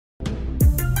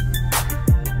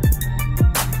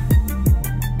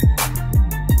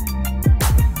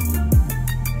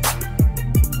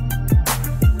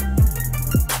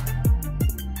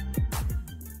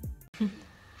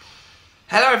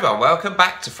Hello everyone, welcome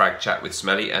back to Frag Chat with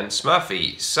Smelly and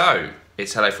Smurfy. So,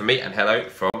 it's hello from me and hello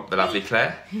from the lovely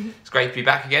Claire. It's great to be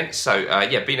back again. So,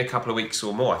 yeah, been a couple of weeks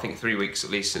or more, I think 3 weeks at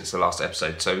least since the last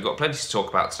episode. So we've got plenty to talk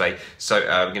about today. So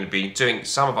we're going to be doing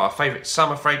some of our favourite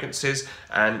summer fragrances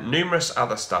and numerous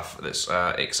other stuff that's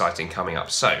exciting coming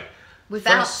up. So,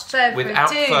 without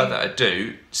further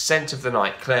ado, scent of the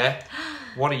night. Claire,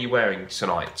 what are you wearing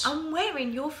tonight? I'm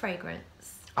wearing your fragrance.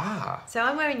 Ah. So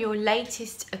I'm wearing your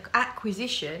latest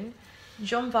acquisition,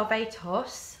 Jean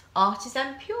Barbatos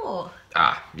Artisan Pure.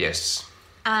 Ah, yes.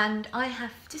 And I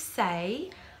have to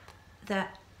say, the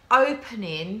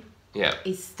opening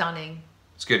is stunning.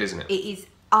 It's good, isn't it? It is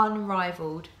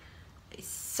unrivaled. It's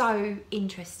so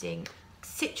interesting.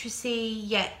 Citrusy,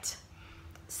 yet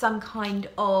some kind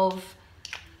of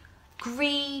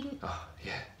green. Oh,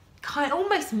 yeah. Kind of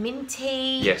almost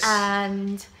minty. Yes.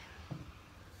 And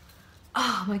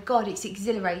oh my god, it's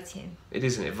exhilarating. It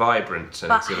isn't it? Vibrant and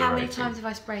but exhilarating. How many times have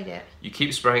I sprayed it? You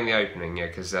keep spraying the opening, yeah,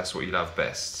 because that's what you love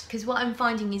best. Because what I'm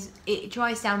finding is it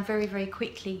dries down very, very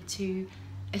quickly to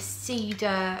a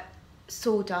cedar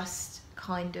sawdust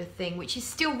kind of thing, which is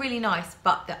still really nice,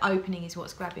 but the opening is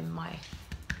what's grabbing my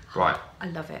heart. Right. I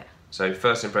love it. So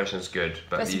first impression's good,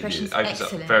 but First impression's it opens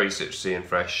excellent. up very citrusy and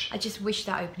fresh. I just wish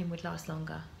that opening would last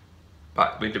longer.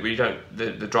 But we don't,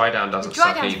 the dry down doesn't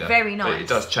dry suck down's either. very nice. But it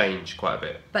does change quite a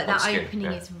bit. But that skin,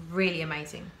 opening is really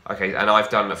amazing. Okay, and I've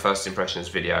done a first impressions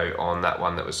video on that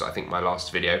one that was, I think, my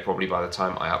last video, probably by the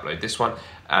time I upload this one.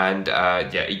 And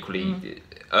yeah, equally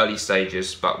early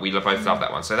stages, but we both love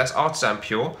that one. So that's Artisan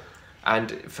Pure.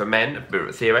 And for men,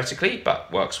 theoretically, but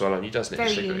works well on you, doesn't it?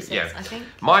 Very unisex, I think.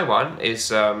 My one is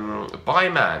By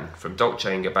Man from Dolce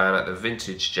 & Gabbana, the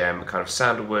vintage gem, kind of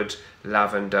sandalwood,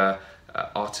 lavender,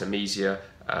 artemisia,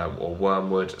 or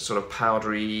wormwood, sort of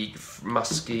powdery,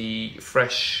 musky,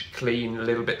 fresh, clean, a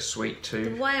little bit sweet too.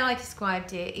 The way I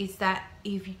described it is that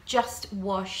if you just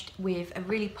washed with a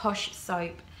really posh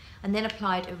soap and then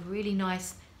applied a really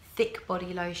nice thick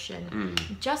body lotion,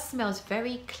 it just smells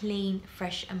very clean,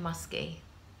 fresh and musky.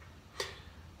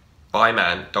 By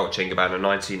Man, Dolce & Gabbana,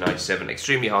 1997.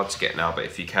 Extremely hard to get now, but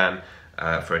if you can,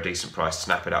 for a decent price,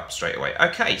 snap it up straight away.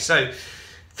 Okay, so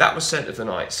that was Scent of the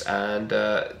Nights, and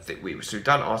we've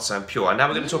done Artisan Pure. And now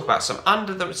we're going to talk about some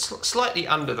slightly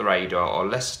under the radar or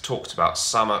less talked about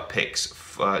summer picks,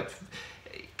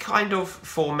 kind of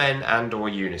for men and or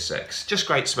unisex. Just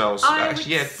great smells. I would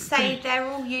say they're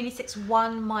all unisex.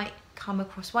 One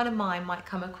of mine might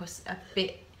come across a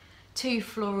bit too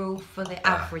floral for the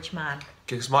average man.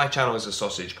 Because my channel is a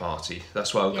sausage party.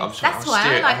 That's why that's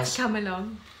why I like to come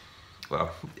along.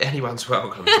 Well, anyone's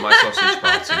welcome to my sausage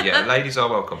party. Yeah, ladies are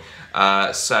welcome.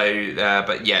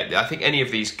 But yeah, I think any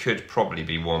of these could probably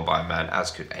be worn by a man, as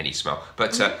could any smell.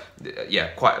 But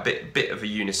yeah, quite a bit of a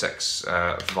unisex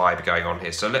vibe going on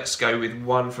here. So let's go with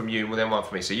one from you and then one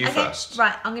from me. So you first.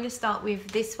 Right, I'm going to start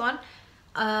with this one.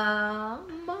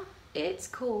 It's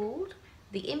called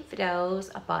The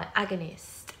Infidels by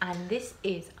Agonist, and this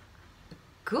is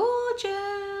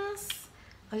gorgeous.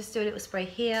 I'll just do a little spray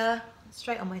here,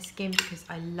 straight on my skin because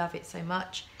I love it so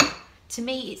much. To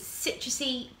me, it's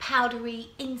citrusy, powdery,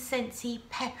 incensey,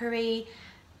 peppery,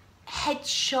 head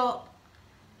shop,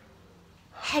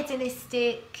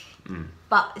 hedonistic,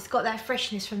 but it's got that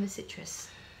freshness from the citrus.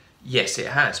 Yes, it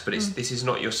has, but this is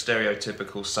not your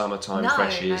stereotypical summertime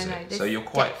freshie, is it? So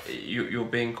you're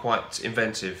being quite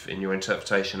inventive in your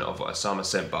interpretation of what a summer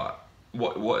scent. But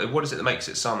what is it that makes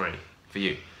it summery for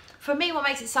you? For me, what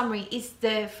makes it summery is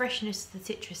the freshness the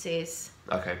citrus is.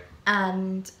 Okay.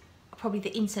 And probably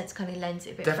the incense kind of lends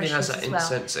it a bit of freshness as well. Definitely has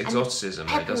that incense exoticism,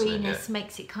 doesn't it? Pepperiness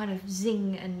makes it kind of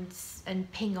zing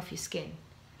and ping off your skin.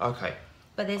 Okay.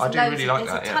 But there's a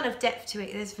ton of depth to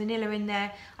it. There's vanilla in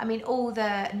there. I mean, all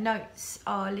the notes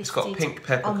are listed. It's got pink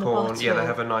peppercorn. Yeah, they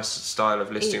have a nice style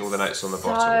of listing all the notes on the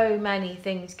bottle. So many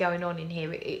things going on in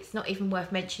here. It's not even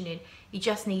worth mentioning. You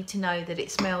just need to know that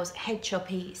it smells head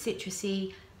choppy,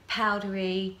 citrusy,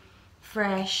 powdery,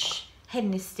 fresh,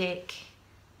 hedonistic.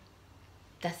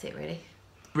 That's it, really.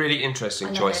 Really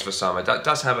interesting choice for summer. That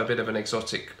does have a bit of an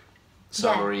exotic,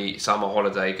 summery summer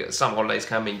holiday. Some holidays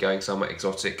can mean going somewhere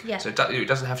exotic. Yeah. So it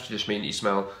doesn't have to just mean that you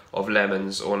smell of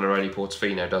lemons or Neroli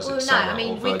Portofino, does it? No, I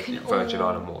mean Virgin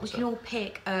Island water. We can all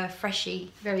pick a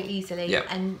freshie very easily,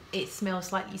 and it smells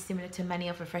slightly similar to many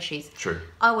other freshies. True.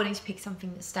 I wanted to pick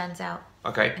something that stands out.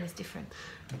 Okay. And is different.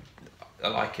 I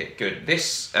like it. Good.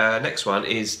 This next one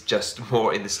is just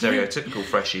more in the stereotypical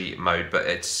freshie mode, but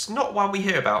it's not one we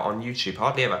hear about on YouTube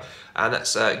hardly ever. And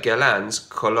that's Guerlain's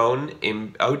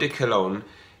Eau de Cologne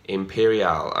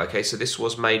Imperial. Okay, so this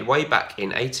was made way back in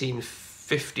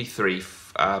 1853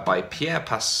 by Pierre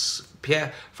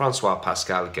Pierre-François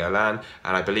Pascal Guerlain,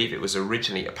 and I believe it was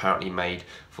originally apparently made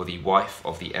for the wife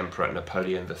of the Emperor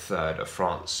Napoleon III of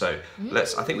France. So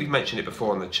I think we've mentioned it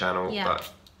before on the channel, but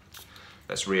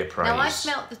let's reappraise. Now I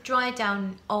smelt the dry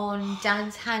down on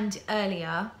Dan's hand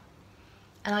earlier,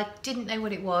 and I didn't know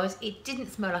what it was. It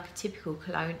didn't smell like a typical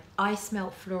cologne. I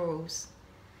smelt florals.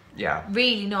 Yeah.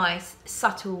 Really nice,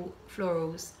 subtle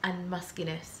florals and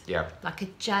muskiness. Yeah. Like a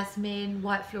jasmine,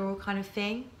 white floral kind of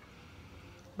thing.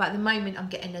 But at the moment I'm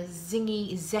getting a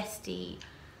zingy, zesty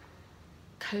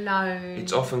cologne.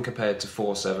 It's often compared to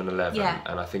 4711,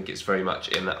 and I think it's very much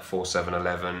in that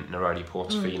 4711 Neroli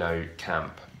Portofino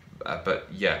camp. But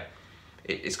yeah,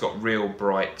 it's got real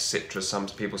bright citrus. Some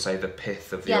people say the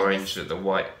pith of the orange, the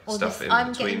white stuff in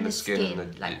between the skin.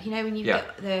 And the, like, you know when you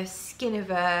get the skin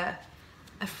of a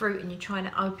fruit and you're trying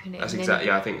to open it. That's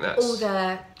exactly, I think that's... all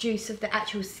the juice of the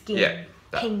actual skin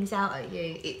pings out at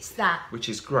you. It's that. Which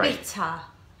is great.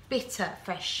 Bitter,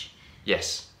 fresh.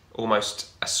 Yes,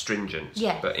 almost astringent,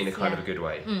 but in a kind of a good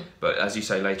way. But as you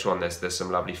say, later on there's some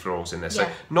lovely florals in there. So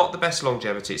not the best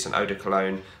longevity, it's an eau de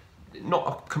cologne.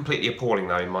 Not completely appalling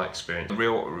though in my experience.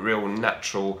 Real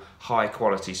natural, high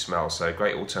quality smell, so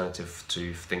great alternative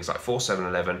to things like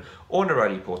 4711 or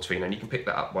Neroli Portofino, and you can pick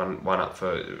that up one up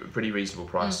for pretty reasonable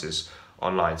prices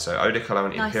online. So Eau de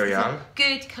Cologne Imperial.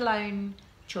 Good cologne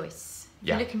choice. If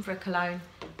you're looking for a cologne,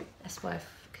 that's worth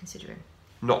considering.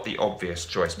 Not the obvious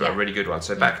choice, but a really good one.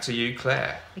 So back to you,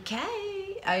 Claire.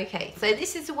 Okay, so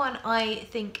this is the one I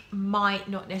think might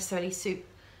not necessarily suit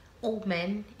all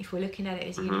men, if we're looking at it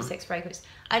as a unisex fragrance,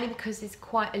 only because there's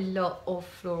quite a lot of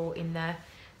floral in there.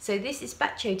 So this is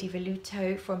Bacio di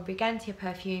Velluto from Brigantia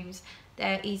Perfumes.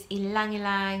 There is ylang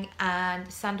ylang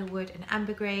and sandalwood and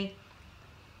ambergris.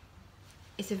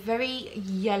 It's a very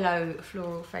yellow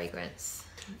floral fragrance.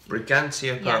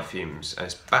 Brigantia Perfumes, and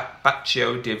it's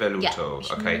Bacio di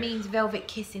Velluto. Which means velvet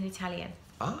kiss in Italian.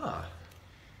 Ah,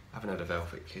 I haven't had a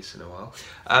velvet kiss in a while.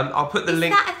 I'll put the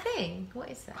link. Is that a thing? What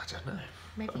is that? I don't know.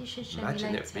 Maybe you should show me later.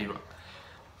 It'd be... Well,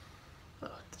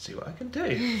 let's see what I can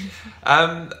do.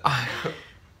 I'm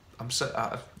so...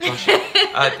 gosh.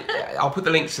 I'll put the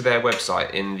links to their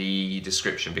website in the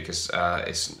description because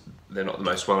they're not the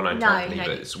most well-known company, but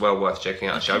it's well worth checking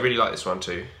out. Actually, I really like this one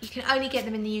too. You can only get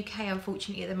them in the UK,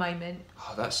 unfortunately, at the moment.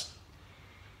 Oh,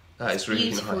 that is really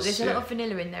beautiful. Nice. There's a lot of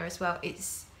vanilla in there as well.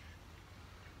 It's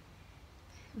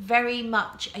very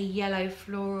much a yellow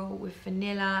floral with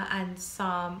vanilla and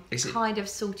some kind of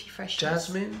salty freshness.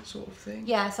 Jasmine sort of thing?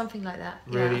 Yeah, something like that.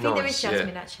 Really I think there is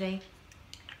jasmine actually.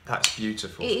 That's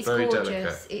beautiful. It is very gorgeous.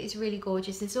 Delicate. It is really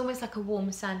gorgeous. There's almost like a warm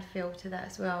sand feel to that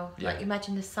as well. Yeah. Like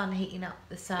imagine the sun heating up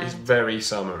the sand. It's very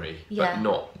summery, but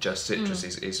not just citrus.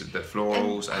 It's the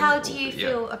florals. And how do you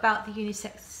feel about the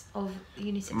unisex of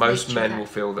unisex? Most men will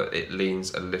feel that it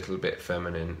leans a little bit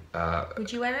feminine.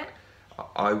 Would you wear it?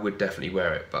 I would definitely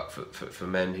wear it, but for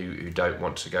men who don't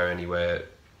want to go anywhere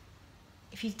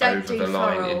if you don't over the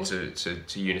line into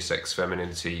unisex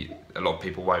femininity, a lot of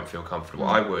people won't feel comfortable.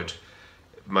 I would.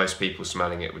 Most people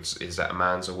smelling it is that a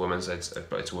man's or woman's,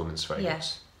 but it's a woman's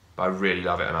fragrance. But I really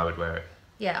love it and I would wear it.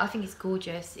 Yeah, I think it's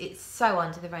gorgeous. It's so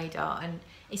under the radar and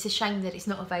it's a shame that it's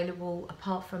not available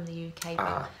apart from the UK.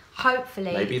 But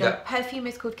hopefully, the perfumer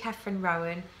is called Catherine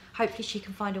Rowan. Hopefully she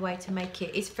can find a way to make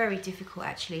it. It's very difficult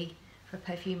actually for a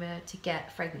perfumer to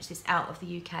get fragrances out of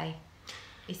the UK.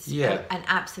 It's an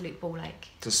absolute ball ache.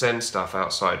 To send stuff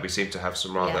outside, we seem to have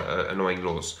some rather annoying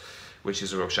laws, which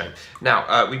is a real shame.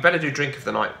 Now, we better do drink of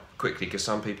the night quickly because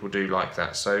some people do like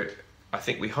that. So I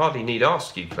think we hardly need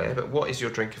ask you, Claire, but what is your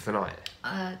drink of the night?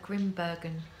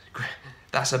 Grimbergen.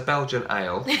 That's a Belgian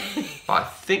ale, but I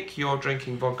think you're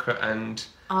drinking vodka and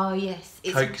it's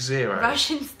Coke Zero.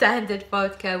 Russian standard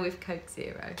vodka with Coke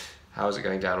Zero. How's it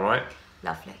going down, all right?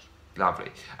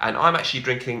 Lovely. And I'm actually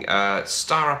drinking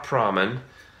Stara Pramen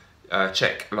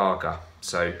Czech lager.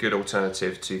 So good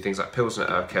alternative to things like Pilsner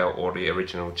Urquell or the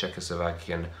original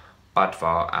Czechoslovakian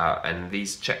Budvar. And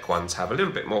these Czech ones have a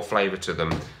little bit more flavour to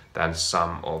them than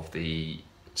some of the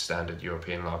standard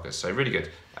European lagers. So really good.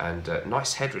 And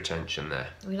nice head retention there.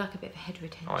 We like a bit of head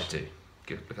retention. I do.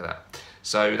 Good, look at that.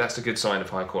 So that's a good sign of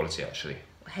high quality actually.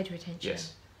 Head retention?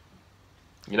 Yes.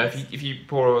 You know, if you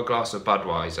pour a glass of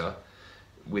Budweiser,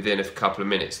 within a couple of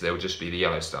minutes there will just be the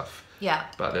yellow stuff. Yeah.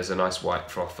 But there's a nice white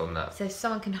froth on that. So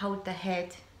someone can hold the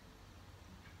head.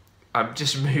 I'm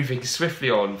just moving swiftly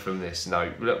on from this.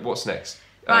 No, look, what's next?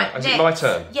 Right, is it my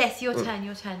turn? Yes, your turn.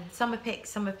 Summer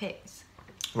picks.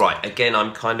 Right, again,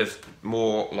 I'm kind of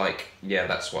more like,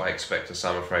 that's what I expect a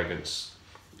summer fragrance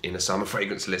in a summer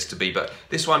fragrance list to be. But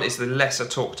this one is the lesser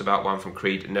talked about one from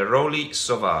Creed, Neroli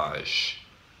Sauvage.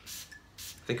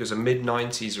 I think it was a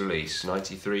mid-90s release,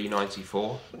 93,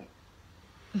 94.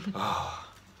 Oh.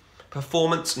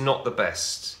 Performance, not the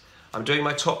best. I'm doing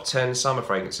my top 10 summer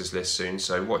fragrances list soon,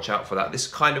 so watch out for that. This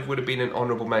kind of would have been an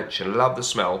honourable mention. Love the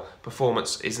smell.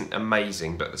 Performance isn't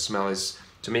amazing, but the smell is,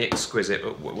 to me, exquisite.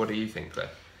 But what do you think, Claire?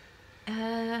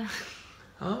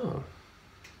 Oh.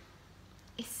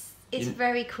 It's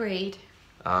very Creed.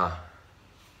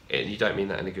 You don't mean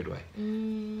that in a good way.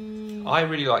 I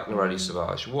really like Neroli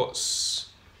Sauvage.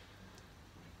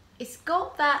 It's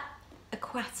got that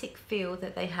aquatic feel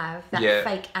that they have, that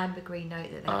fake ambergris note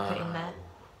that they put in there.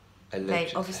 Allegedly.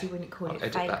 They obviously wouldn't call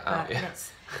it fake,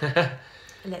 but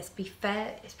let's be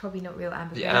fair, it's probably not real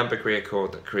ambergris. The ambergris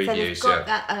accord that Creed used. So they've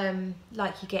got that,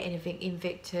 like you get in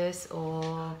Invictus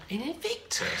or... In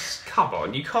Invictus? Come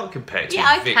on, you can't compare it to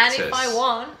Invictus. Yeah, I can if I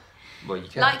want. Well, you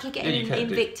can. Like you get in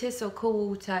Invictus or Cool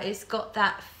Water, it's got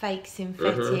that fake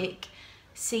synthetic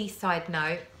seaside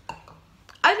note.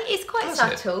 Only it's quite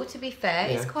subtle, to be fair.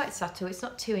 Yeah. It's quite subtle. It's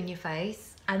not too in your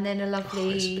face. And then a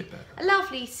lovely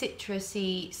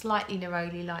citrusy, slightly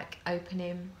neroli-like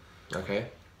opening. Okay.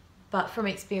 But from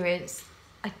experience,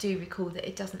 I do recall that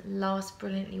it doesn't last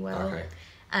brilliantly well. Okay.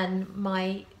 And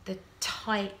the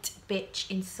tight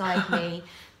bitch inside me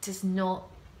does not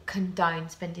condone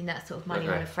spending that sort of money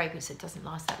on a fragrance that doesn't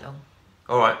last that long.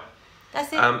 All right.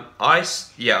 That's it.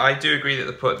 I do agree that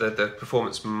the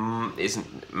performance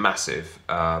isn't massive,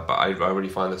 but I really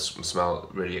find the smell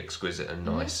really exquisite and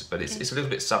nice. But it's a little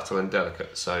bit subtle and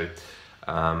delicate, so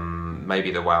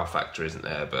maybe the wow factor isn't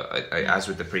there. But as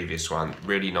with the previous one,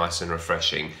 really nice and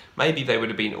refreshing. Maybe they would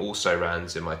have been also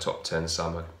rans in my top 10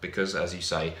 summer because, as you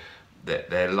say,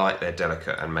 they're light, they're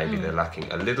delicate, and maybe they're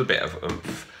lacking a little bit of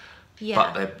oomph. Yeah.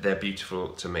 But they're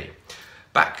beautiful to me.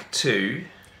 Back to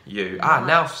you.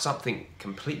 Now for something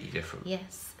completely different.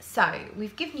 Yes. So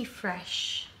we've given you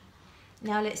fresh.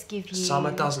 Now let's give you...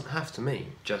 Summer doesn't have to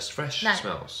mean just fresh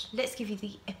smells. Let's give you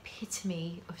the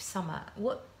epitome of summer.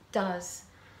 What does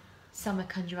summer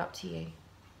conjure up to you?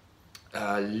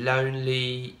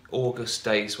 Lonely August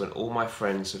days when all my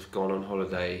friends have gone on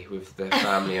holiday with their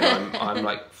family and I'm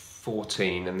like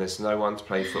 14 and there's no one to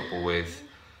play football with.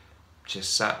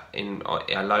 Just sat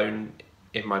alone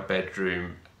in my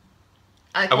bedroom.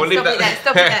 Okay,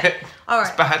 stop it there. All right.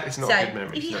 It's bad, it's not a good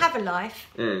memory. If you have a life,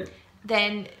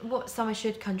 then what summer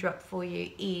should conjure up for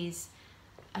you is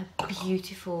a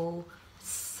beautiful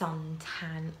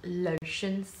suntan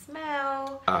lotion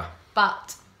smell.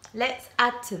 But let's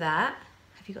add to that.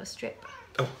 Have you got a strip?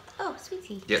 Oh,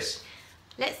 sweetie. Yes.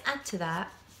 Let's add to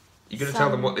that. You're going to tell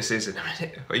them what this is in a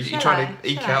minute? Or are you trying to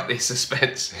eke out this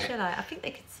suspense? Shall I? I think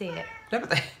they could see it. No, but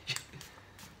they...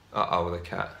 Uh-oh, the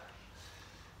cat.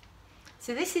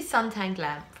 So this is Suntan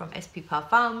Glam from SP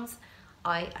Parfums.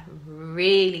 I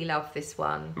really love this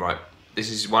one. Right. This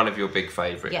is one of your big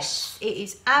favourites. Yes, it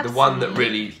is absolutely... The one that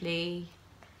really...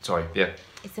 Sorry, yeah.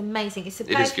 It's amazing. It's a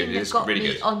perfume that got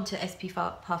me onto SP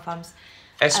Parfums.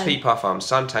 SP Parfums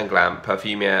Suntan Glam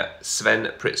Parfümer Sven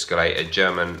Pritzker, a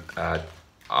German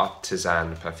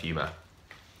artisan perfumer.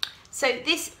 So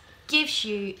this gives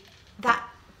you that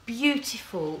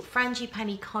beautiful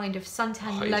frangipani kind of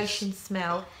suntan lotion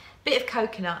smell. Bit of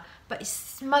coconut, but it's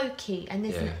smoky and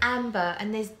there's an amber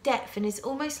and there's depth and there's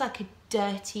almost like a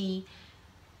dirty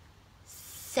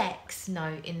sex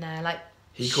note in there. Like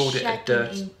he called it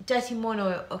a dirty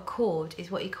mono accord is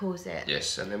what he calls it.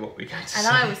 Yes, and then what we going to say? And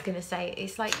I was going to say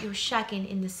it's like you're shagging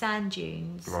in the sand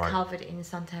dunes covered in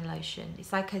suntan lotion.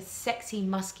 It's like a sexy,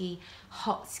 musky,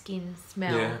 hot skin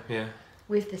smell. Yeah, yeah.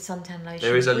 With the suntan lotion,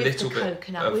 there is a with little the bit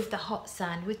coconut, of, with the hot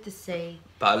sand, with the sea.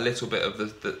 But a little bit of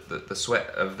the sweat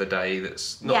of the day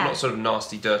that's not sort of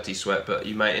nasty, dirty sweat, but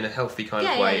you may in a healthy kind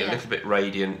of way, a little bit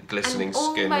radiant, glistening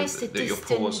skin that your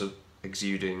pores are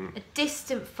exuding. A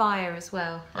distant fire as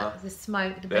well, the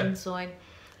smoke, the benzoin.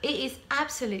 It is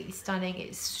absolutely stunning.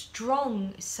 It's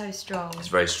strong, it's so strong. It's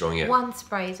very strong, yeah. One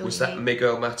spray is all Was that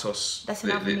Miguel Matos, the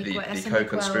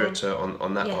co-conspirator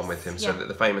on that one with him? So that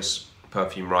the famous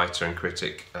perfume writer and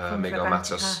critic Miguel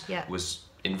Matos was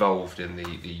involved in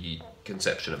the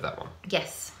conception of that one.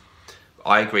 Yes.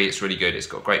 I agree, it's really good. It's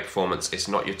got great performance. It's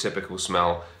not your typical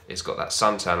smell. It's got that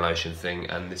suntan lotion thing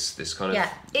and this kind of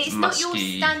it's musky... not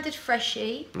your standard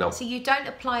freshie. No. So you don't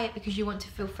apply it because you want to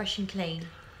feel fresh and clean.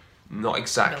 Not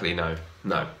exactly, no.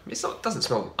 It's not. Doesn't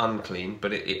smell unclean,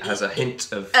 but it has a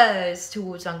hint of... errs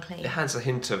towards unclean. It has a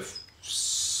hint of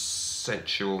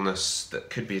sensualness that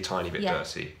could be a tiny bit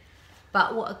dirty.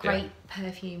 But what a great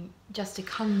perfume just to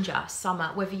conjure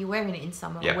summer, whether you're wearing it in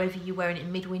summer or whether you're wearing it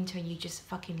in midwinter and you just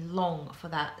fucking long for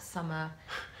that summer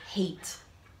heat.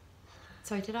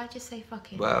 Sorry, did I just say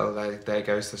fucking? Well, there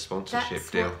goes the sponsorship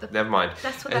deal. Never mind.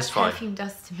 That's what that perfume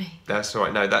does to me. That's all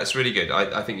right. No, that's really good.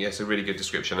 I think it's a really good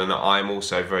description, and I'm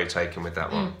also very taken with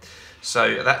that one.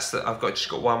 So that's I've just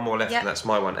got one more left, and that's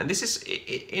my one. And this is,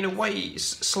 in a way,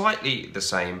 slightly the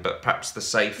same, but perhaps the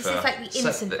safer. This is like the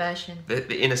innocent version.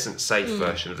 The innocent, safe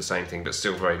version of the same thing, but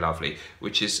still very lovely.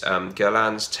 Which is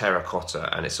Guerlain's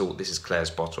Terracotta, and this is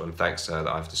Claire's bottle, and thanks to her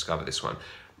that I've discovered this one.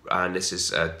 And this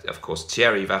is, of course,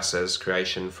 Thierry Vassar's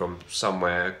creation from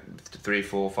somewhere 3,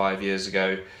 4, 5 years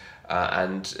ago.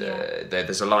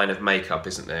 There's a line of makeup,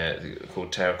 isn't there,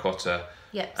 called Terracotta.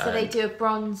 Yep, so they do a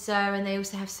bronzer, and they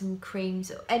also have some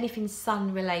creams. Anything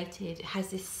sun related. It has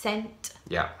this scent.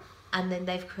 Yeah. And then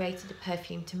they've created a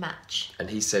perfume to match. And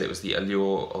he said it was the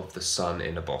allure of the sun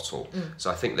in a bottle.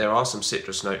 So I think there are some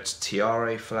citrus notes,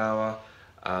 tiare flower.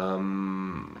 I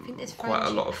think there's quite a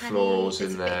lot of florals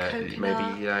in there.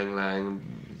 Maybe ylang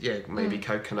ylang, maybe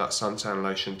coconut suntan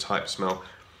lotion type smell.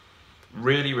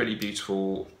 Really, really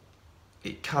beautiful.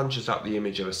 It conjures up the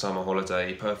image of a summer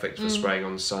holiday, perfect for spraying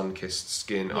on sun-kissed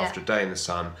skin after a day in the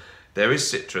sun. There is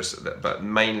citrus, but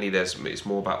mainly it's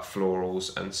more about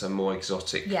florals and some more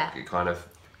exotic kind of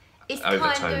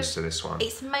overtones to this one.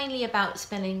 It's mainly about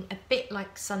smelling a bit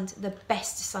like the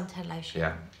best suntan lotion.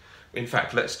 Yeah. In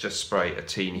fact, let's just spray a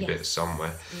teeny bit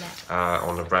somewhere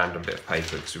on a random bit of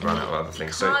paper because we run out of other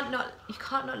things. You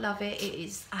can't not love it. It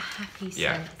is a happy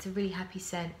scent. It's a really happy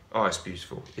scent. Oh, it's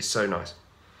beautiful. It's so nice.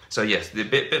 So yes, the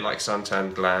bit like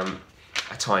Suntan Glam,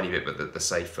 a tiny bit, but the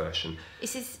safe version.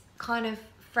 This is kind of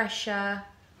fresher,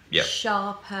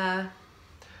 sharper,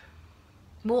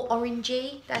 more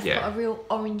orangey. That's got a real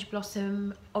orange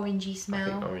blossom, orangey smell.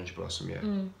 I think orange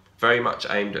blossom, very much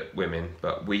aimed at women,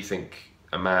 but we think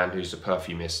a man who's a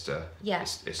perfumist,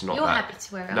 it's not You're that. Happy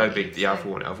to wear it. No big deal. I've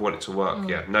worn it to work.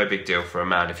 Yeah, no big deal for a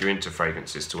man if you're into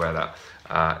fragrances to wear that.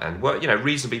 And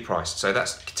reasonably priced. So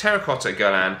that's Terracotta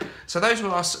Guerlain. So those were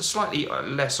our slightly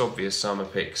less obvious summer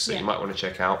picks that you might want to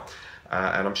check out.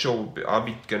 And I'm sure I'll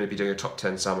be going to be doing a top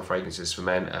 10 summer fragrances for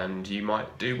men, and you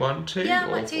might do one too. Yeah, I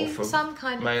might do for some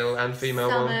kind of male and female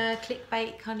summer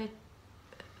clickbait kind of.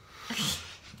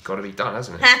 Got to be done,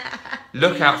 hasn't it?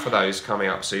 Look out for those coming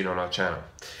up soon on our channel.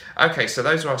 Okay, so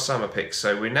those are our summer picks.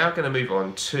 So we're now going to move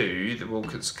on to,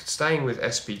 staying with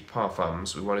SP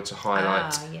Parfums, we wanted to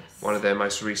highlight one of their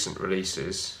most recent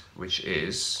releases, which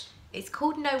is... It's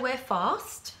called Nowhere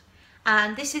Fast,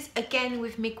 and this is again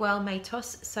with Miguel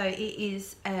Matos, so it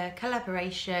is a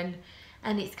collaboration,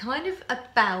 and it's kind of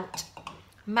about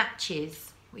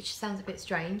matches, which sounds a bit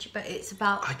strange, but it's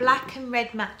about black and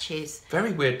red matches.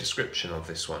 Very weird description of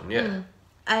this one, yeah.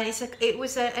 And it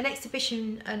was an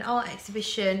exhibition, an art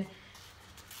exhibition.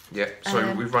 Yeah,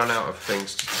 sorry, we've run out of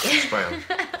things to spray on.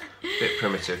 Bit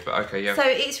primitive, but okay, yeah. So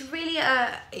it's really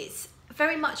it's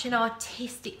very much an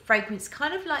artistic fragrance,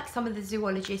 kind of like some of the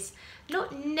zoologists.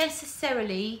 Not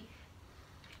necessarily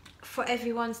for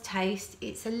everyone's taste.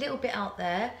 It's a little bit out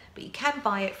there, but you can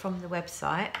buy it from the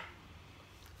website.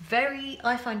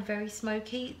 I find very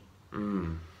smoky.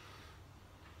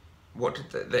 What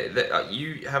did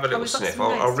you have a little sniff?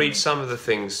 I'll read some of the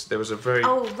things. There was a very...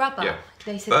 Oh, rubber. Yeah.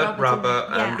 They said burnt rubber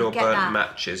and or burnt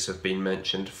matches have been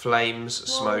mentioned. Flames,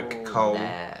 smoke, coal.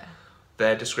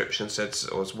 Their description says,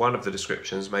 or one of the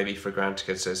descriptions, maybe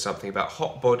Fragrantica, says something about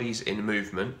hot bodies in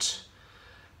movement,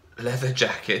 leather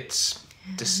jackets,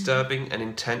 disturbing and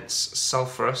intense,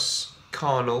 sulphurous,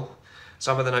 carnal.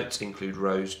 Some of the notes include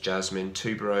rose, jasmine,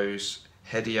 tuberose,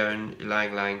 hedione,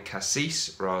 ylang ylang,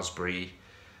 cassis, raspberry,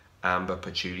 amber,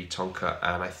 patchouli, tonka,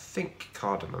 and I think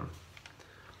cardamom.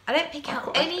 I don't pick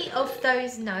out any of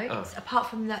those notes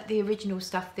apart from the original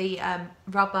stuff, the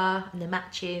rubber and the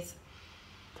matches.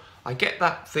 I get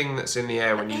that thing that's in the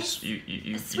air when you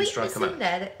strike them out.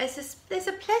 There's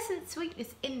a pleasant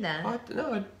sweetness in there. I don't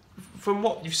know. From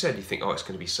what you've said, you think, oh, it's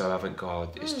going to be so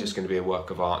avant-garde. It's just going to be a work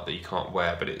of art that you can't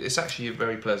wear, but it's actually a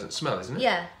very pleasant smell, isn't it?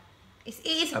 Yeah, it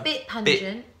is a bit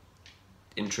pungent,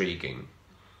 intriguing,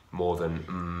 more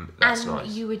than that's nice.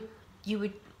 And you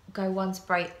would go one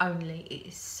spray only. It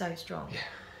is so strong.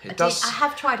 Yeah, it does. I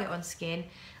have tried it on skin,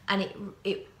 and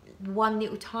it one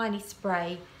little tiny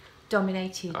spray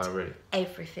dominated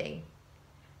everything.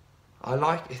 I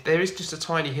like if there is just a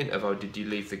tiny hint of did you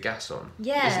leave the gas on?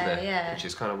 Yeah, isn't there? Yeah. Which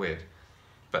is kind of weird,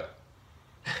 but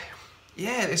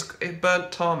yeah, it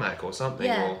burnt tarmac or something.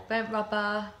 Yeah, burnt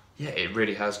rubber. Yeah, it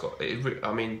really has got.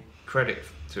 I mean, credit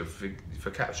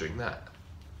for capturing that.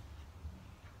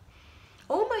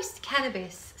 Almost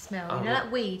cannabis smell, you know,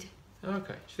 like weed.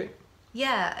 Okay, do you think?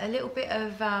 Yeah, a little bit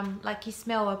of like you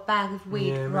smell a bag of weed.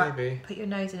 Yeah, maybe. Put your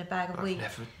nose in a bag of weed.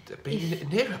 I've never been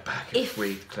near a bag of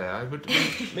weed, Claire. I would be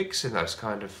mixing those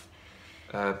kind of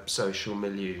social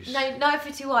milieux. No,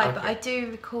 neither do I. Okay. But I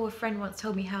do recall a friend once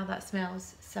told me how that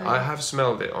smells. So I have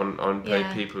smelled it on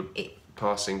people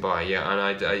passing by. Yeah,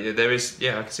 and there is.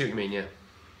 Yeah, I can see what you mean. Yeah.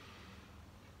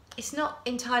 It's not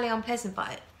entirely unpleasant,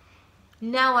 but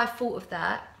now I've thought of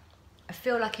that, I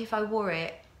feel like if I wore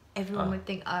it, everyone would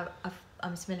think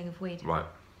I'm smelling of weed. Right.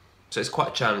 So it's quite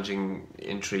a challenging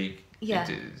intrigue. Yeah.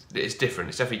 It's different.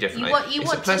 It's definitely different.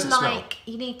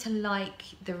 You need to like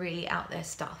the really out there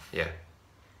stuff. Yeah.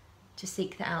 To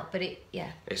seek that out, but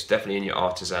it's definitely in your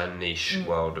artisan niche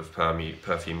world of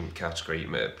perfume category,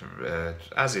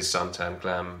 as is Suntan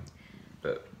Glam,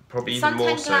 but probably even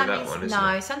more so that one, isn't it?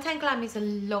 No, Suntan Glam is a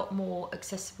lot more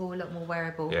accessible, a lot more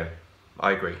wearable. Yeah,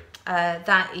 I agree.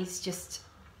 That is just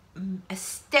a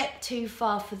step too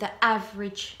far for the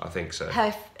average. I think so.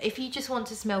 If you just want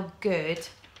to smell good,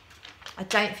 I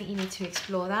don't think you need to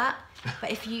explore that.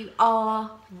 But if you are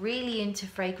really into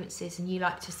fragrances and you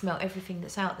like to smell everything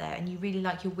that's out there and you really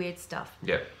like your weird stuff,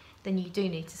 then you do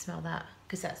need to smell that,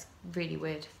 because that's really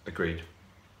weird. Agreed.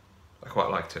 I quite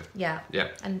liked it. Yeah. Yeah.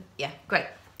 And great.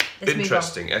 Let's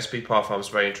interesting. SP Parfums,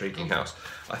 very intriguing house.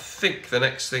 I think the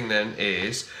next thing then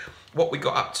is what we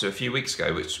got up to a few weeks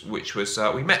ago, which was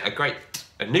we met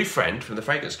a new friend from the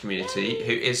fragrance community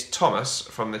who is Thomas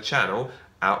from the channel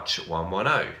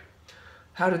Ouch110.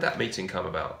 How did that meeting come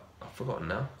about? I've forgotten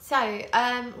now. So,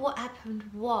 what happened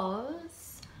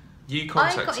was you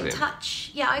contacted him.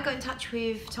 I got in touch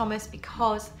with Thomas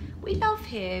because we love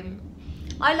him.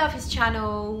 I love his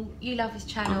channel. You love his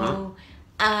channel,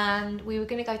 and we were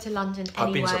going to go to London anyway.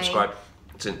 I've been subscribed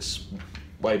since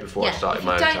way before I started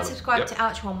my own channel. If you don't subscribe to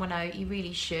Ouch110, you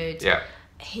really should. Yeah.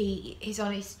 His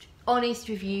honest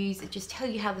reviews that just tell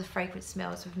you how the fragrance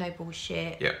smells with no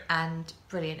bullshit. Yeah. And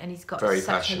brilliant. And he's got very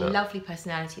such passionate. A lovely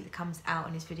personality that comes out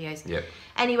in his videos. Yeah.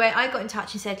 Anyway, I got in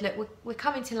touch and said, look, we're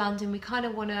coming to London. We kind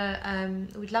of want to,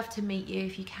 we'd love to meet you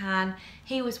if you can.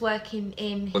 He was working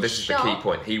in his Well, this shop. is the key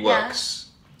point. He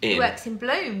works He works in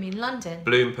Bloom in London.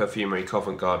 Bloom Perfumery,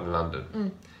 Covent Garden,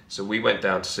 London. So we went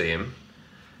down to see him.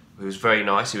 He was very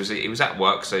nice. He was at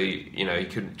work, so he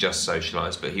couldn't just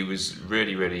socialise, but he was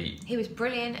really he was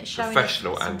brilliant at showing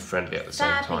professional and friendly at the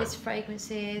same time. Fabulous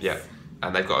fragrances. Yeah,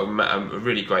 and they've got a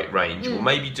really great range. We'll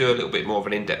maybe do a little bit more of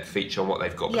an in-depth feature on what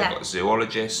they've got. But they've got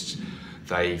zoologists,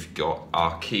 they've got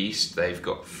arquiste, they've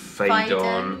got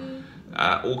Phaedon,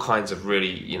 all kinds of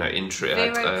really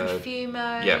interesting. Vero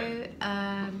Profumo.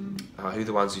 Yeah. Who are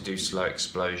the ones who do Slow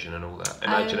Explosion and all that?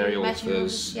 Imaginary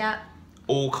Authors. Yeah.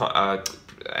 All kind.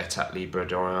 Etat Libre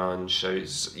d'Orange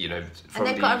shows, and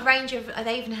they've got a range of.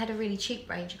 They even had a really cheap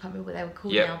range. I can't remember what they were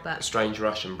called now, but a strange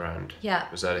Russian brand. Yeah,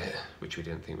 was that it? Which we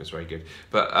didn't think was very good.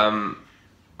 But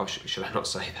should I not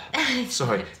say that?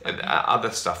 Sorry.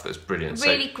 Other stuff that's brilliant.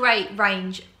 Really great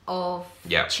range of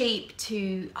cheap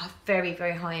to very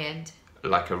high end.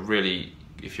 Like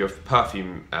if you're a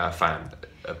perfume fan,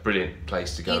 a brilliant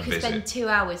place to go and visit. You could spend 2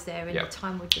 hours there and the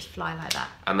time would just fly like that.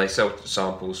 And they sell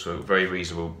samples for very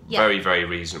reasonable, very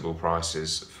reasonable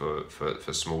prices for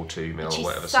small 2 ml or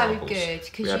whatever samples. So good,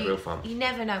 because we had real fun. You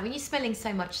never know when you're smelling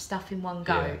so much stuff in one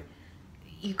go.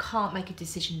 You can't make a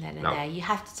decision then and there. You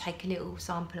have to take a little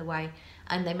sample away,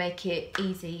 and they make it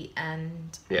easy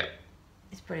and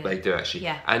it's brilliant. They do actually.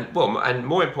 Yeah. And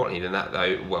more importantly than that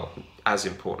though, as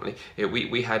importantly,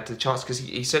 we had the chance, because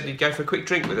he said he'd go for a quick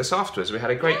drink with us afterwards. We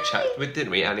had a great chat with, didn't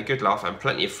we? And a good laugh and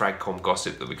plenty of fragcom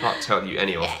gossip that we can't tell you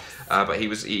any of. But he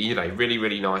was,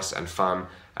 really nice and fun,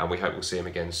 and we hope we'll see him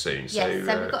again soon. Yes,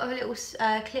 so we've got a little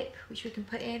clip which we can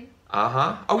put in.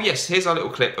 Oh yes, here's our little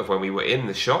clip of when we were in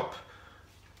the shop.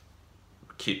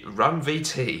 Run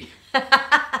VT.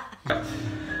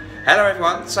 Hello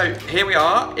everyone, so here we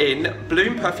are in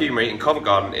Bloom Perfumery in Covent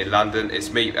Garden in London.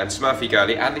 It's me and Smurfy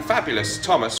Girly and the fabulous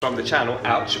Thomas from the channel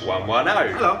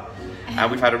Ouch110. Hello.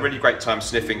 And we've had a really great time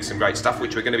sniffing some great stuff,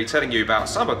 which we're going to be telling you about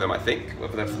some of them, I think,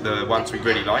 of the ones we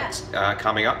really liked,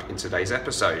 coming up in today's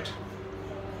episode.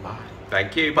 Bye.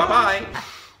 Thank you, bye-bye.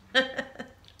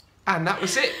 And that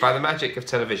was it, by the magic of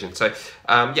television. So,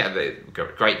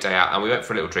 great day out, and we went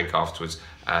for a little drink afterwards.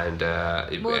 And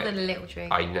more than a little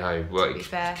drink. I know. To be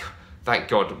fair. Thank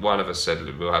God one of us said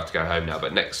we'll have to go home now,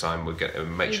 but next time we'll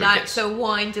make sure. Like so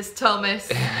wine, does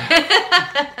Thomas?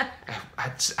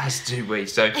 As do we.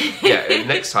 So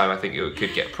next time I think it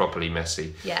could get properly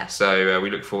messy. Yeah. So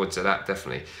we look forward to that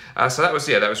definitely. So that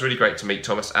was really great to meet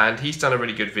Thomas, and he's done a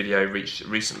really good video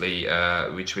recently,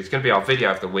 which was going to be our video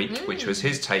of the week, which was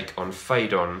his take on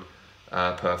Phaedon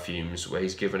perfumes, where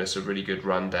he's given us a really good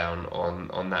rundown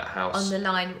on that house. On the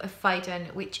line of Phaedon,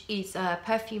 which is a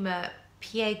perfumer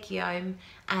Pierre Guillaume,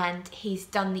 and he's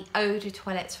done the eau de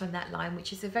toilettes from that line,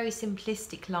 which is a very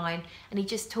simplistic line, and he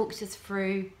just talks us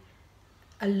through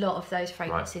a lot of those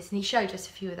fragrances, and he showed us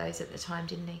a few of those at the time,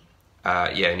 didn't he?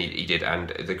 Yeah, and he did, and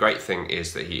the great thing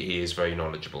is that he is very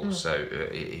knowledgeable. So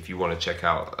if you want to check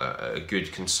out a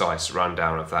good, concise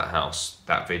rundown of that house,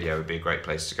 that video would be a great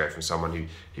place to go from someone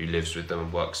who lives with them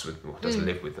and works with, well, doesn't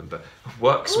live with them, but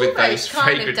works with those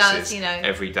fragrances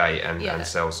every day and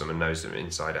sells them and knows them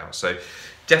inside out. So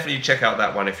definitely check out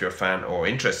that one if you're a fan or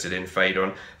interested in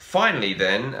Phaedon. Finally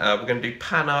then, we're going to do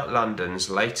Panna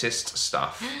London's latest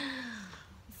stuff.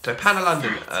 So Panna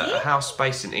London, a house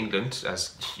based in England,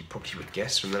 as you probably would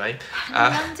guess from the name.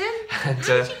 Panna London? And, how did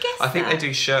you guess I think that? they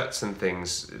do shirts and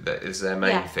things, that is their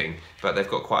main thing. But they've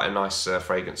got quite a nice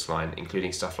fragrance line,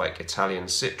 including stuff like Italian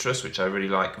citrus, which I really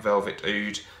like, velvet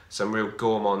oud, some real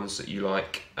gourmands that you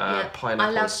like, pineapple I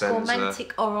love Senza.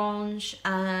 Romantic Orange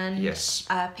and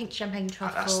Pink Champagne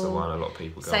Truffle. That's the one a lot of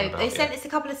people go on about. So they sent us a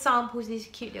couple of samples in this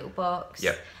cute little box.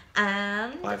 Yep.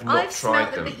 And I've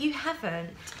tried them, but you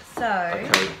haven't.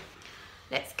 So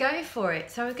let's go for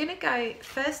it. So we're going to go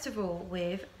first of all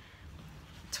with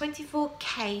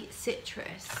 24K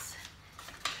citrus.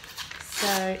 So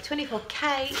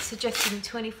 24K suggesting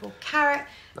 24 carat.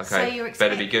 Okay. So you're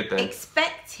better be good then.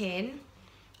 Expecting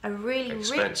a really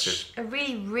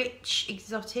rich,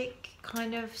 exotic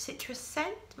kind of citrus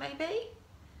scent, maybe.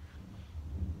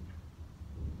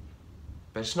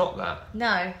 But it's not that.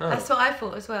 No, that's what I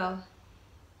thought as well.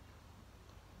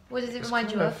 What does it remind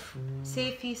you of? See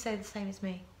if you say the same as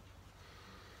me.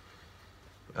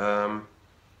 I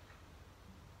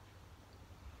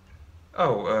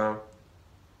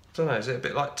don't know, is it a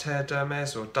bit like Terre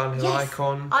d'Hermes or Dunhill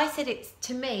Icon? I said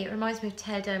to me, it reminds me of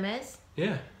Terre d'Hermes.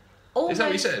 Yeah. Almost, is that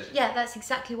what you said? Yeah, that's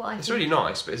exactly what I think. It's really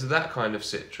nice, but is it that kind of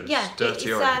citrus? Yeah,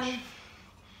 dirty orange.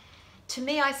 To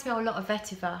me, I smell a lot of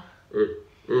vetiver.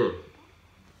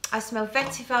 I smell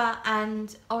vetiver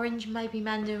and orange, maybe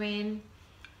mandarin.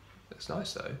 That's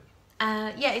nice though.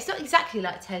 Yeah, it's not exactly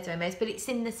like Terre d'Hermes, but it's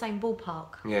in the same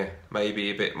ballpark. Yeah, maybe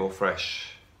a bit more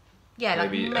fresh. Yeah,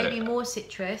 maybe more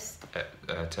citrus.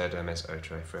 Terre d'Hermes Eau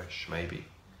Très Fresh, maybe.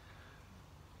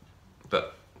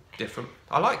 But different.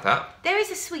 I like that. There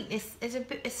is a sweetness. There's a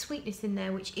bit of sweetness in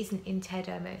there which isn't in Terre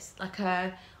d'Hermes. Like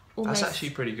a almost. That's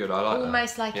actually pretty good. I like that.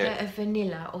 Almost like a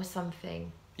vanilla or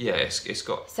something. Yeah, it's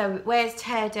got. So whereas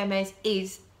Terre d'Hermes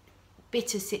is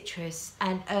bitter citrus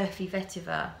and earthy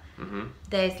vetiver,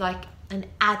 there's like an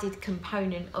added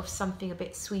component of something a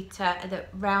bit sweeter that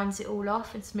rounds it all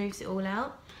off and smooths it all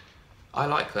out. I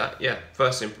like that. Yeah,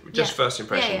 first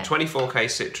impression. 24K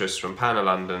citrus from Panna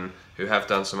London, who have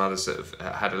done some others that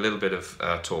have had a little bit of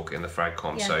talk in the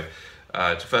FragCon. So,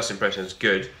 first impression is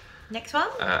good. Next one.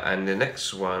 And the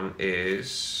next one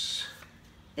is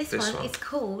this one. It's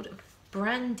called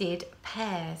Branded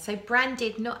Pear. So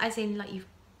branded, not as in like you've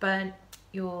burnt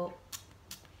your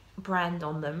brand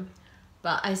on them,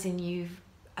 but as in you've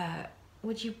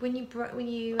when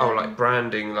you like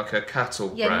branding, like a cattle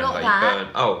brand, not like that.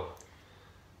 you burn.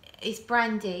 It's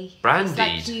brandy. Brandied.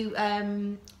 It's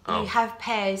like you have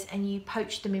pears and you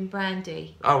poach them in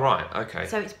brandy. Oh right, okay.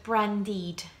 So it's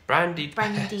brandied. Brandied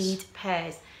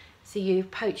pears. So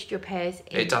you've poached your pears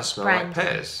in It does smell brandy. like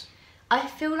pears. I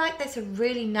feel like there's a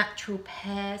really natural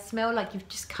pear smell, like you've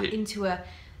just cut into a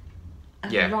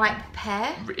ripe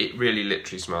pear. It really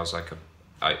literally smells like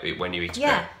when you eat a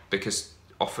pear, because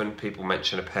often people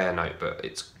mention a pear note, but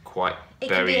it's quite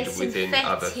buried within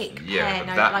other. Yeah,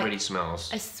 but that really smells.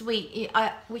 A sweet,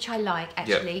 which I like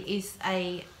actually, is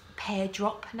a pear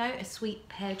drop note, a sweet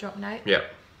pear drop note. Yeah,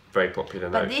 very popular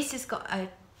note. But this has got a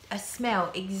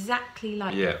smell exactly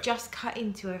like you've just cut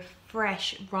into a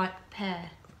fresh, ripe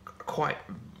pear. Quite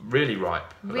really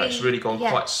ripe. That's really gone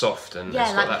quite soft, and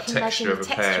it's got that texture of a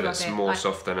pear that's more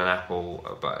soft than an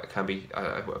apple, but it can be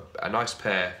a nice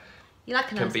pear. You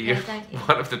like a nice pear, don't you?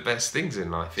 One of the best things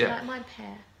in life. Do you like my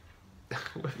pear?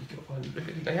 Well, you got one. Look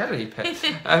at they had any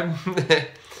pear.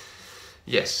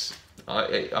 Yes,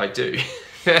 I do,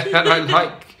 and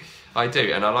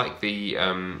I like the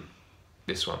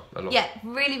this one a lot. Yeah,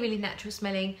 really, really natural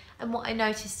smelling. And what I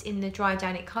noticed in the dry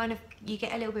down, you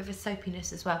get a little bit of a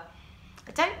soapiness as well.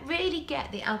 I don't really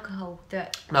get the alcohol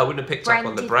that I wouldn't have picked up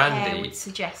on the brandy would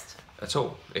suggest at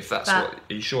all. If that's are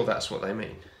you sure that's what they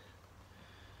mean?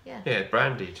 Yeah. Yeah,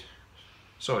 brandied.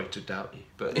 Sorry to doubt you,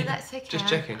 but no, that's okay. Just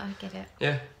checking. I get it.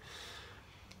 Yeah.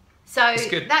 So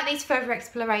that needs further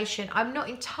exploration. I'm not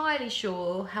entirely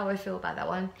sure how I feel about that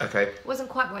one. Okay. It wasn't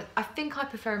quite right. I think I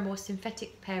prefer a more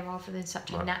synthetic pear rather than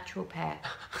such a natural pear.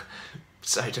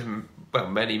 So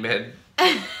many men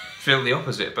feel the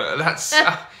opposite, but that's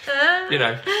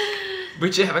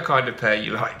Whichever kind of pear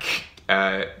you like,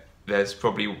 there's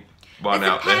probably one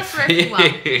out there for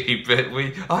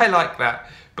everyone. But I like that,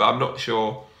 but I'm not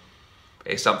sure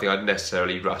it's something I'd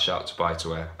necessarily rush out to buy to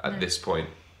wear at this point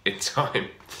in time.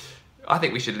 I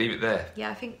think we should leave it there. Yeah,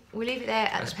 I think we'll leave it there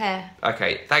at the pear.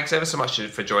 Okay, thanks ever so much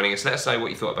for joining us. Let us know what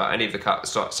you thought about any of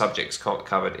the subjects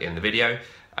covered in the video.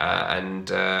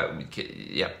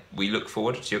 Yeah, we look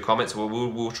forward to your comments.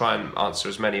 We'll try and answer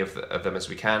as many of them as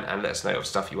we can, and let us know of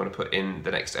stuff you want to put in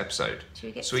the next episode.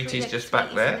 Sweetie's just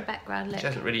back there. In the background, she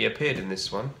hasn't really appeared in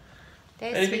this one.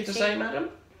 There's Anything Sweetie. to say, madam?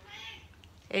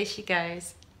 Here she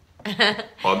goes.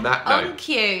 On that note, on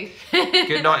cue.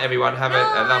 Good night, everyone. Have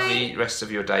a lovely rest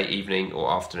of your day, evening,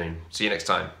 or afternoon. See you next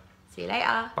time. See you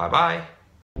later. Bye bye.